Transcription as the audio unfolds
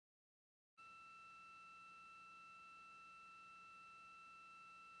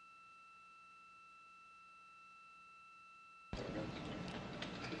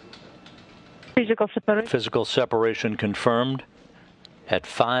Physical separation confirmed at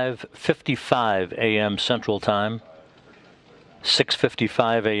 5:55 a.m. Central Time,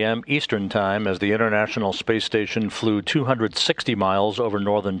 6:55 a.m. Eastern Time, as the International Space Station flew 260 miles over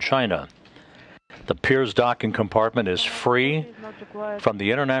northern China. The Pirs docking compartment is free from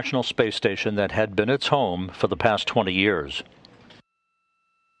the International Space Station that had been its home for the past 20 years.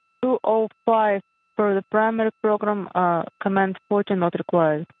 205 for the primary program, command 40 not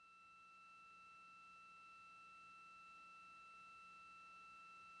required.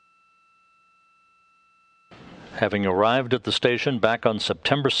 Having arrived at the station back on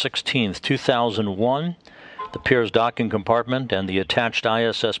September 16, 2001, the Pirs docking compartment and the attached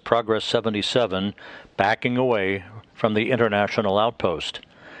ISS Progress 77 backing away from the international outpost.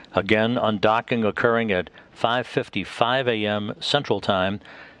 Again, undocking occurring at 5:55 a.m. Central Time,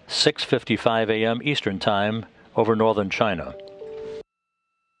 6:55 a.m. Eastern Time over northern China.